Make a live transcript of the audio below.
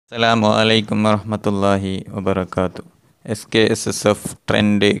അസ്സലാമു വറഹ്മത്തുള്ളാഹി വബറകാതുഹു. Skssf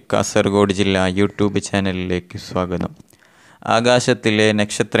ട്രെൻഡ് കാസർഗോഡ് ജില്ല യൂട്യൂബ് ചാനലിലേക്ക് സ്വാഗതം. ആകാശത്തിലെ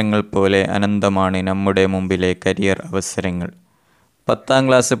നക്ഷത്രങ്ങൾ പോലെ അനന്തമാണ് നമ്മുടെ മുമ്പിലെ കരിയർ അവസരങ്ങൾ. 10ാം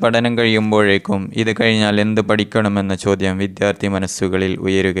ക്ലാസ് പഠനം കഴിയുമ്പോഴേക്കും ഇത് കഴിഞ്ഞാൽ എന്ത് പഠിക്കണമെന്ന ചോദ്യം വിദ്യാർത്ഥി മനസ്സുകളിൽ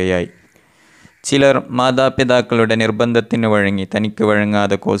ഉയരുകയായി. ചിലർ മാതാപിതാക്കളുടെ നിർബന്ധത്തിന് വഴങ്ങി തനിക്ക്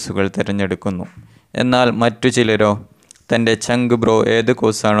വഴങ്ങാതെ കോഴ്സുകൾ തിരഞ്ഞെടുക്കുന്നു. എന്നാൽ മറ്റു ചിലരോ തൻ്റെ ചങ്ക് ബ്രോ ഏത്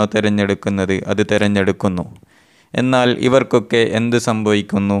കോഴ്സാണോ തിരഞ്ഞെടുക്കുന്നത് അത് തിരഞ്ഞെടുക്കുന്നു. എന്നാൽ ഇവർക്കൊക്കെ എന്ത്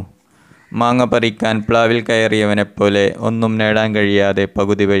സംഭവിക്കുന്നു? മാങ്ങ പറിക്കാൻ പ്ലാവിൽ കയറിയവനെപ്പോലെ ഒന്നും നേടാൻ കഴിയാതെ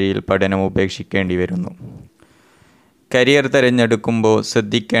പകുതി വഴിയിൽ പഠനം ഉപേക്ഷിക്കേണ്ടി വരുന്നു. കരിയർ തിരഞ്ഞെടുക്കുമ്പോൾ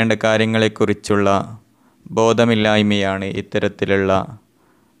ശ്രദ്ധിക്കേണ്ട കാര്യങ്ങളെക്കുറിച്ചുള്ള ബോധമില്ലായ്മയാണ് ഇത്തരത്തിലുള്ള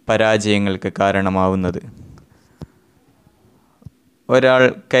പരാജയങ്ങൾക്ക് കാരണമാവുന്നത്. ഒരാൾ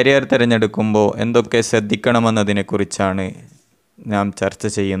കരിയർ തിരഞ്ഞെടുക്കുമ്പോൾ എന്തൊക്കെ ശ്രദ്ധിക്കണമെന്നതിനെക്കുറിച്ചാണ് നാം ചർച്ച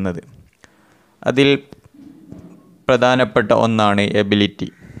ചെയ്യുന്നത്. അതിൽ പ്രധാനപ്പെട്ട ഒന്നാണ് എബിലിറ്റി.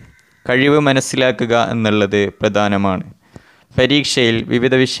 കഴിവ് മനസ്സിലാക്കുക എന്നുള്ളത് പ്രധാനമാണ്. പരീക്ഷയിൽ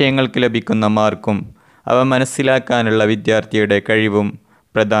വിവിധ വിഷയങ്ങൾക്ക് ലഭിക്കുന്ന മാർക്കും അവ മനസ്സിലാക്കാനുള്ള വിദ്യാർത്ഥിയുടെ കഴിവും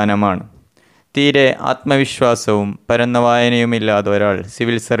പ്രധാനമാണ്. തീരെ ആത്മവിശ്വാസവും പരന്ന വായനയുമില്ലാതെ ഒരാൾ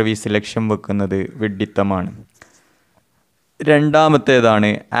സിവിൽ സർവീസ് ലക്ഷ്യം വെക്കുന്നത് വിഡ്ഢിത്തമാണ്. രണ്ടാമത്തേതാണ്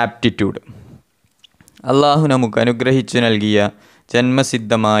ആപ്റ്റിറ്റ്യൂഡ്. അള്ളാഹു നമുക്ക് അനുഗ്രഹിച്ചു നൽകിയ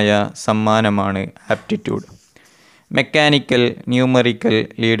ജന്മസിദ്ധമായ സമ്മാനമാണ് aptitude. Mechanical, numerical,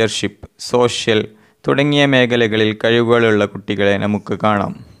 leadership, social തുടങ്ങിയ മേഖലകളിൽ കഴിവുകളുള്ള കുട്ടികളെ നമുക്ക്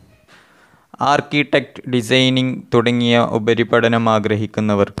കാണാം. ആർക്കിടെക്റ്റ്, ഡിസൈനിങ് തുടങ്ങിയ ഉപരിപഠനം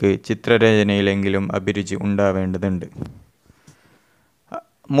ആഗ്രഹിക്കുന്നവർക്ക് ചിത്രരചനയിലെങ്കിലും അഭിരുചി ഉണ്ടാവേണ്ടതുണ്ട്.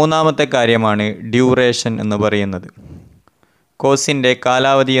 മൂന്നാമത്തെ കാര്യമാണ് ഡ്യൂറേഷൻ എന്ന് പറയുന്നത്. കോഴ്സിൻ്റെ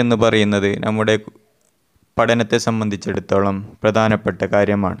കാലാവധി എന്ന് പറയുന്നത് നമ്മുടെ പഠനത്തെ സംബന്ധിച്ചിടത്തോളം പ്രധാനപ്പെട്ട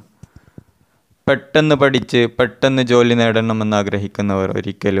കാര്യമാണ്. പെട്ടെന്ന് പഠിച്ച് പെട്ടെന്ന് ജോലി നേടണമെന്ന് ആഗ്രഹിക്കുന്നവർ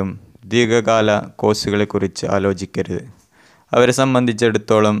ഒരിക്കലും ദീർഘകാല കോഴ്സുകളെക്കുറിച്ച് ആലോചിക്കരുത്. അവരെ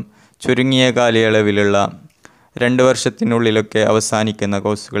സംബന്ധിച്ചിടത്തോളം ചുരുങ്ങിയ കാലയളവിലുള്ള 2 വർഷത്തിനുള്ളിലൊക്കെ അവസാനിക്കുന്ന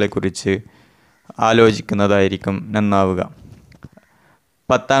കോഴ്സുകളെക്കുറിച്ച് ആലോചിക്കുന്നതായിരിക്കും നന്നാവുക.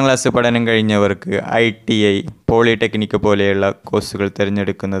 10ാം ക്ലാസ് പഠനം കഴിഞ്ഞവർക്ക് ITI, പോളിടെക്നിക്ക് പോലെയുള്ള കോഴ്സുകൾ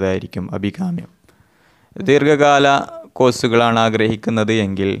തിരഞ്ഞെടുക്കുന്നതായിരിക്കും അഭികാമ്യം. ദീർഘകാല കോഴ്സുകളാണ് ആഗ്രഹിക്കുന്നത്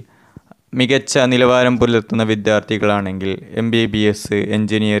എങ്കിൽ, മികച്ച നിലവാരം പുലർത്തുന്ന വിദ്യാർത്ഥികളാണെങ്കിൽ MBBS,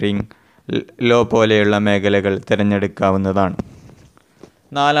 എൻജിനീയറിംഗ്, ലോ പോലെയുള്ള മേഖലകൾ തിരഞ്ഞെടുക്കാവുന്നതാണ്.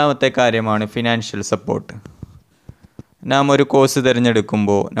 നാലാമത്തെ കാര്യമാണ് ഫിനാൻഷ്യൽ സപ്പോർട്ട്. നാം ഒരു കോഴ്സ്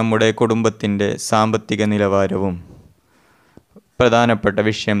തിരഞ്ഞെടുക്കുമ്പോൾ നമ്മുടെ കുടുംബത്തിൻ്റെ സാമ്പത്തിക നിലവാരവും പ്രധാനപ്പെട്ട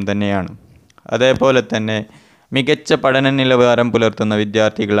വിഷയം തന്നെയാണ്. അതേപോലെ തന്നെ മികച്ച പഠന നിലവാരം പുലർത്തുന്ന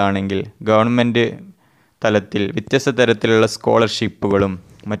വിദ്യാർത്ഥികളാണെങ്കിൽ ഗവൺമെൻറ് തലത്തിൽ വ്യത്യസ്ത തരത്തിലുള്ള സ്കോളർഷിപ്പുകളും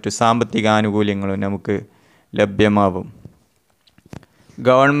മറ്റു സാമ്പത്തിക ആനുകൂല്യങ്ങളും നമുക്ക് ലഭ്യമാവും.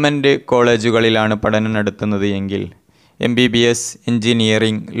 ഗവൺമെൻറ് കോളേജുകളിലാണ് പഠനം നടത്തുന്നത് എങ്കിൽ MBBS,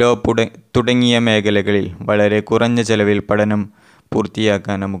 എൻജിനീയറിംഗ്, ലോ തുടങ്ങിയ മേഖലകളിൽ വളരെ കുറഞ്ഞ ചെലവിൽ പഠനം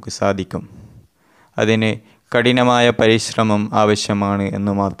പൂർത്തിയാക്കാൻ നമുക്ക് സാധിക്കും. അതിന് കഠിനമായ പരിശ്രമം ആവശ്യമാണ്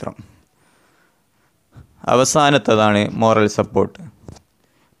എന്ന് മാത്രം. അവസാനത്തതാണ് moral support.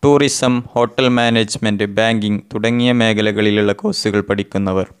 Tourism, hotel management, banking തുടങ്ങിയ മേഖലകളിലുള്ള കോഴ്സുകൾ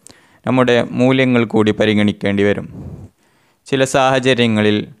പഠിക്കുന്നവർ നമ്മുടെ മൂല്യങ്ങൾ കൂടി പരിഗണിക്കേണ്ടി വരും. ചില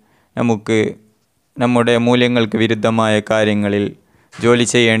സാഹചര്യങ്ങളിൽ നമുക്ക് നമ്മുടെ മൂല്യങ്ങൾക്ക് വിരുദ്ധമായ കാര്യങ്ങളിൽ ജോലി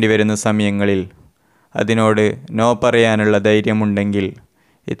ചെയ്യേണ്ടി വരുന്ന സമയങ്ങളിൽ അതിനോട് നോ പറയാനുള്ള ധൈര്യമുണ്ടെങ്കിൽ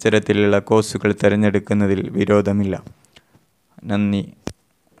ഇത്തരത്തിലുള്ള കോഴ്സുകൾ തിരഞ്ഞെടുക്കുന്നതിൽ വിരോധമില്ല. നന്ദി.